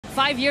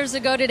5 years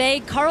ago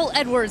today, Carl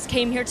Edwards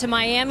came here to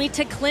Miami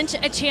to clinch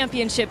a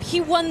championship. He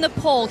won the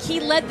pole, he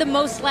led the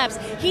most laps,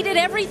 he did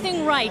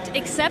everything right,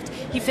 except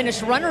he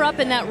finished runner-up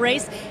in that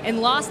race and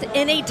lost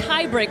in a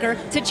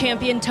tiebreaker to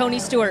champion Tony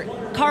Stewart.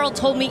 Carl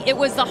told me it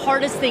was the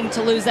hardest thing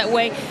to lose that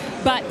way,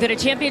 but that a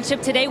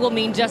championship today will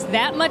mean just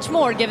that much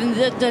more given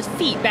the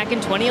defeat back in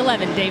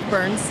 2011, Dave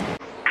Burns.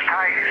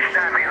 Hi,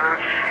 Sammy Luke.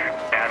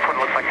 Yeah, that's what it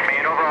looks like to me.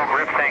 An overall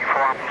grip thing for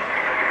him.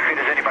 As good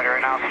as anybody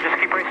right now, so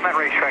just keep racing that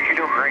racetrack. You're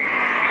doing great.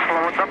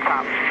 Slow what's up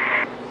top.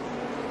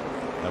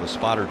 That was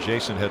spotter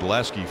Jason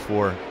Hedleski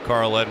for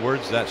Carl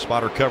Edwards. That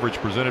spotter coverage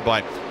presented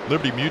by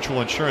Liberty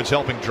Mutual Insurance,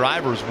 helping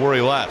drivers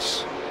worry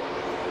less.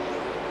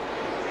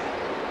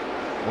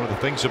 One of the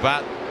things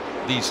about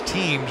these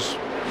teams,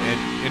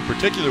 and in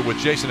particular with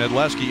Jason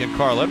Hedleski and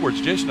Carl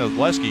Edwards, Jason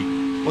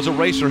Hedleski was a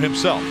racer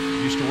himself.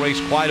 Used to race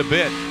quite a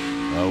bit.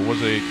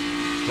 Was a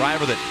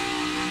driver that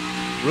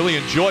really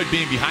enjoyed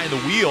being behind the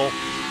wheel,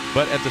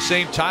 but at the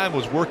same time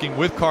was working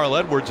with Carl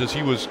Edwards as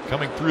he was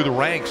coming through the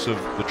ranks of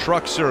the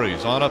Truck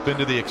Series on up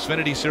into the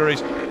Xfinity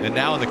Series and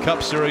now in the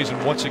Cup Series,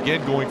 and once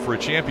again going for a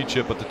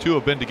championship. But the two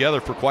have been together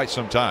for quite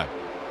some time.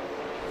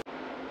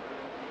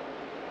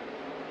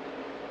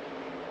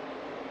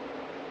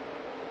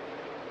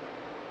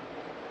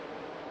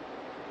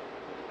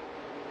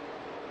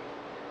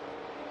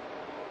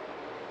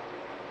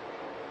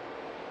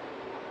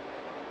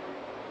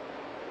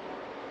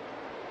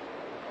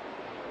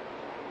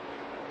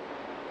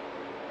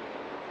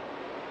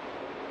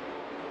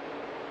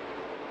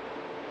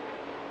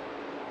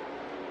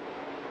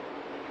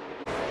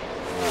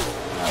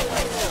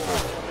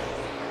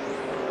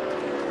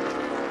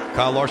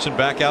 Kyle Larson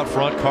back out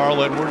front.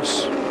 Carl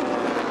Edwards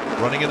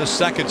running in the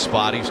second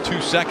spot. He's 2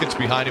 seconds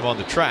behind him on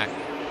the track.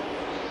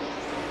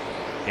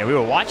 Yeah, we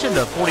were watching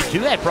the 42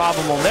 had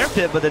problem on their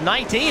pit, but the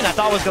 19 I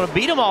thought was going to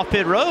beat them off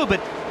pit road,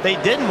 but they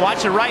didn't.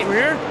 Watch the right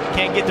rear.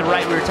 Can't get the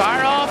right rear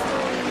tire off.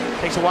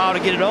 Takes a while to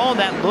get it on.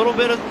 That little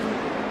bit of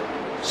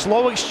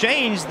slow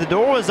exchange, the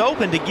door was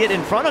open to get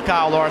in front of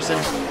Kyle Larson,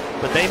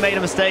 but they made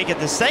a mistake at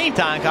the same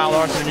time Kyle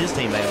Larson and his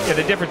team made. Yeah,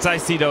 the difference I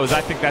see, though, is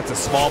I think that's a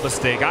small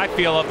mistake. I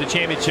feel of the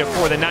championship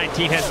for the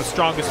 19 has the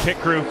strongest pit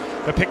crew.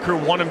 The pit crew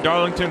won him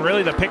Darlington.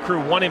 Really, the pit crew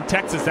won him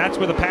Texas. That's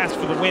where the pass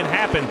for the win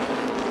happened.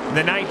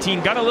 The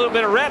 19 got a little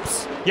bit of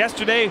reps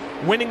yesterday,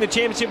 winning the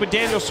championship with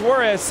Daniel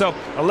Suarez, so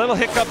a little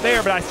hiccup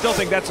there, but I still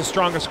think that's the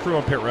strongest crew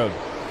on pit road.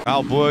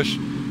 Kyle Busch,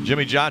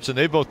 Jimmy Johnson,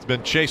 they've both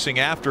been chasing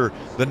after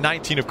the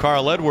 19 of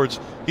Carl Edwards.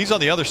 He's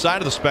on the other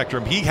side of the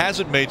spectrum. He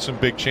hasn't made some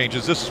big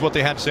changes. This is what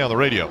they had to say on the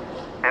radio. You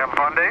having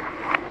fun, Dave?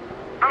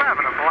 I'm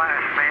having a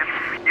blast, man.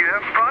 You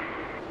having fun?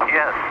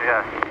 Yes.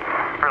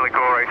 Really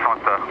cool race on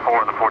the 4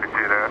 and the 42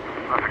 there.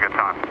 That's a good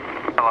time.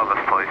 I love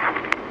this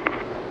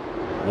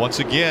place. Once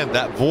again,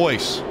 that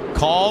voice,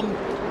 calm,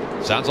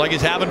 sounds like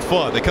he's having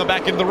fun. They come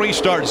back into the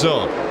restart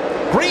zone.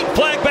 Green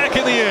flag back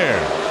in the air.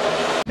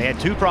 They had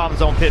 2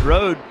 problems on pit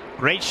road.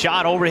 Great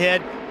shot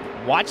overhead.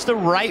 Watch the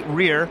right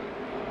rear.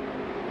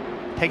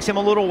 Takes him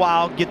a little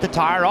while, get the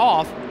tire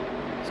off.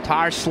 His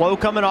tire's slow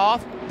coming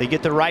off. They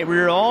get the right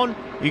rear on.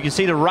 You can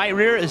see the right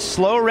rear is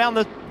slow around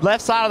the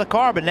left side of the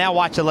car, but now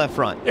watch the left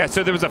front. Yeah,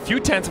 so there was a few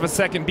tenths of a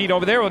second beat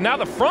over there. Well, now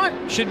the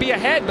front should be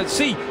ahead, but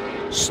see,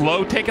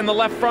 slow taking the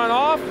left front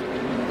off.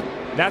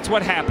 That's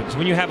what happens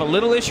when you have a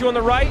little issue on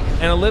the right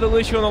and a little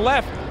issue on the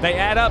left. They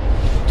add up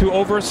to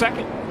over a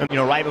second. You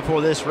know, right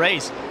before this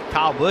race,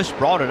 Kyle Busch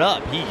brought it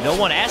up. No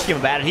one asked him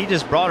about it. He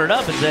just brought it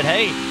up and said,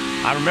 hey,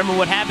 I remember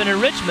what happened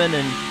in Richmond,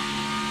 and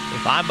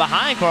if I'm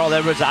behind Carl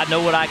Edwards, I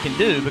know what I can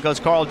do because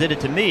Carl did it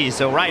to me.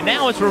 So right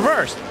now it's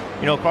reversed.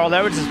 You know, Carl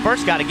Edwards has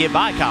first got to get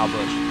by Kyle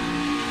Busch.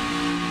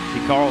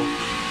 See Carl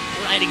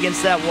right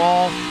against that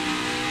wall.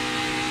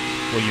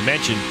 Well, you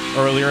mentioned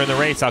earlier in the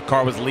race how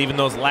Carl was leaving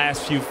those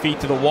last few feet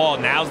to the wall.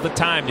 Now's the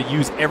time to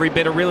use every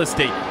bit of real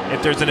estate.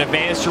 If there's an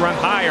advantage to run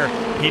higher,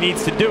 he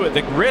needs to do it.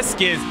 The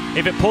risk is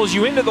if it pulls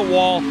you into the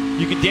wall,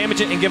 you can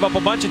damage it and give up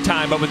a bunch of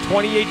time. But with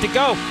 28 to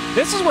go,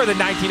 this is where the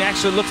 19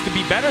 actually looks to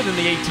be better than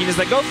the 18 as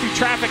they go through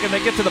traffic and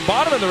they get to the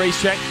bottom of the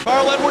racetrack.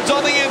 Carl Edwards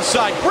on the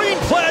inside. Green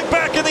flag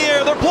back in the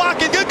air. They're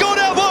blocking. Good go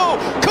down low.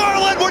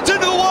 Carl Edwards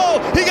into the wall.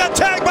 He got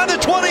tagged by the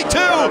 22.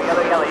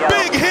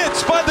 Big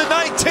hits by the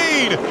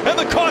 19. And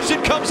the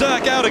caution comes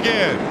back out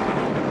again.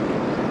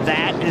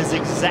 That is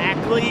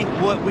exactly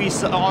what we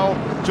saw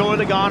Joey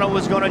Logano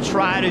was going to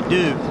try to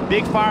do.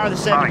 Big fire of the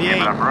 78.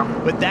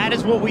 But that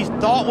is what we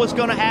thought was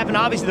going to happen.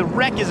 Obviously, the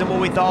wreck isn't what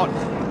we thought.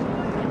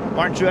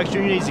 Martin Truex Jr.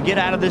 needs to get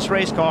out of this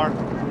race car.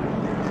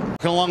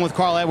 Along with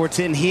Carl Edwards,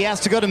 and he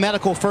has to go to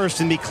medical first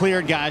and be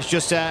cleared, guys,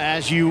 just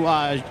as you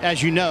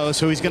know,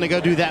 so he's going to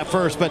go do that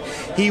first. But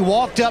he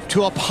walked up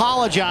to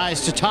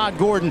apologize to Todd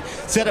Gordon,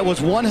 said it was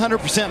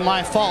 100%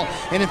 my fault,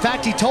 and in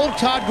fact he told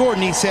Todd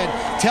Gordon, he said,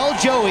 tell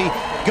Joey,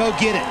 go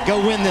get it,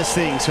 go win this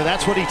thing. So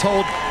that's what he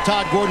told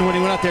Todd Gordon when he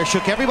went up there,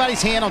 shook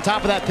everybody's hand on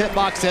top of that pit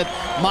box, said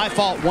my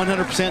fault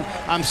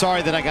 100%. I'm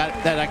sorry that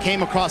I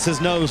came across his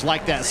nose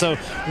like that. So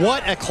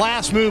what a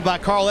class move by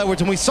Carl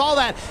Edwards, and we saw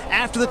that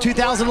after the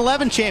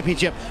 2011 championship.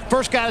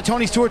 First guy to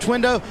Tony Stewart's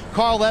window,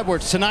 Carl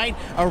Edwards. Tonight,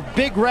 a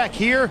big wreck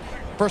here.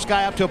 First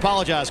guy up to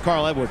apologize,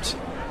 Carl Edwards.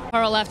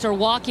 Carl, after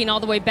walking all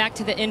the way back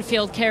to the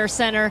infield care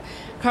center,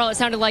 Carl, it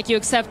sounded like you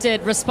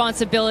accepted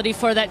responsibility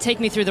for that.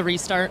 Take me through the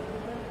restart.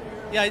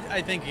 Yeah,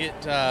 I think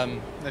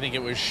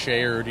it was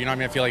shared. You know,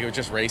 I feel like it was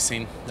just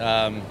racing.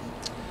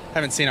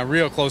 Haven't seen a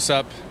real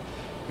close-up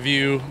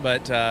view,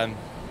 but the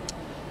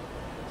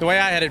way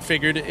I had it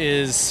figured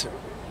is,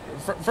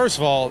 first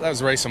of all, that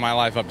was a race of my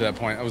life up to that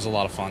point. That was a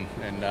lot of fun,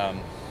 and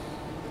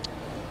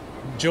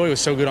Joey was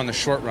so good on the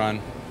short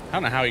run. I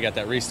don't know how he got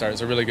that restart. It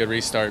was a really good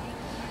restart.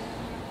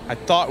 I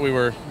thought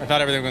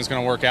everything was going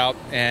to work out,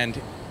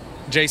 and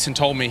Jason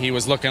told me he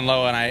was looking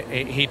low,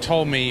 and he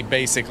told me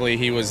basically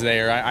he was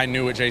there. I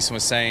knew what Jason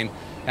was saying,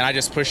 and I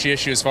just pushed the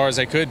issue as far as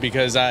I could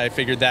because I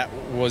figured that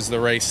was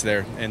the race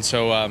there. And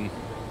so,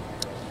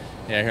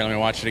 yeah, here, let me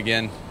watch it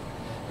again.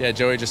 Yeah,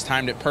 Joey just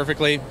timed it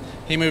perfectly.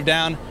 He moved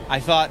down. I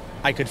thought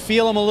I could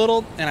feel him a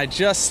little, and I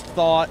just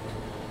thought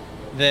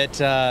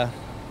that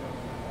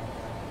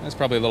that's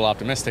probably a little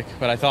optimistic,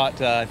 but I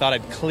thought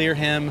I'd clear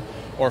him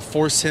or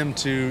force him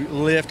to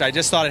lift. I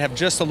just thought I'd have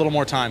just a little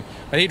more time.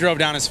 But he drove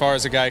down as far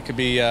as a guy could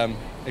be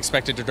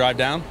expected to drive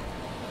down.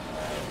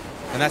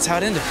 And that's how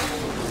it ended.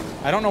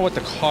 I don't know what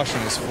the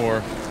caution was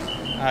for.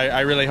 I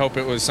really hope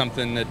it was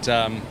something that,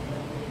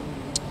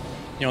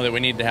 you know, that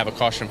we needed to have a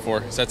caution for.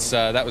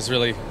 That was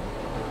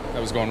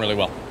going really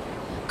well.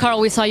 Carl,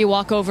 we saw you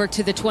walk over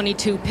to the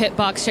 22 pit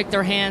box, shake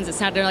their hands. It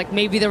sounded like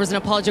maybe there was an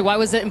apology. Why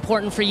was it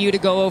important for you to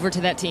go over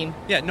to that team?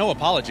 Yeah, no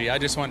apology. I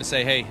just wanted to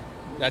say, hey,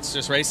 that's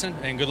just racing,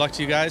 and good luck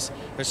to you guys.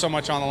 There's so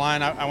much on the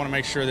line. I want to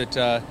make sure that,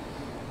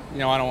 you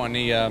know, I don't want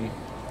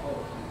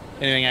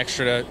anything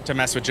extra to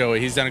mess with Joey.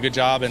 He's done a good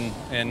job, and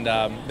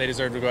they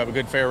deserve to go have a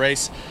good, fair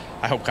race.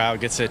 I hope Kyle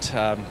gets it.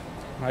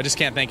 I just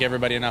can't thank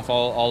everybody enough,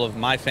 all of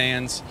my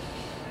fans,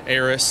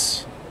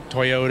 Eris,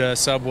 Toyota,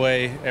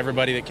 Subway,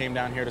 everybody that came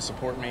down here to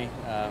support me.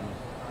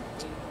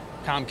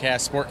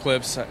 Comcast, Sport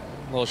Clips, a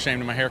little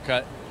ashamed of my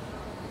haircut.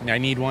 I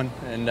need one,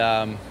 and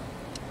I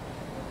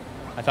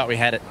thought we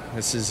had it.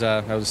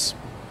 That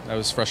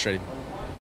was frustrating.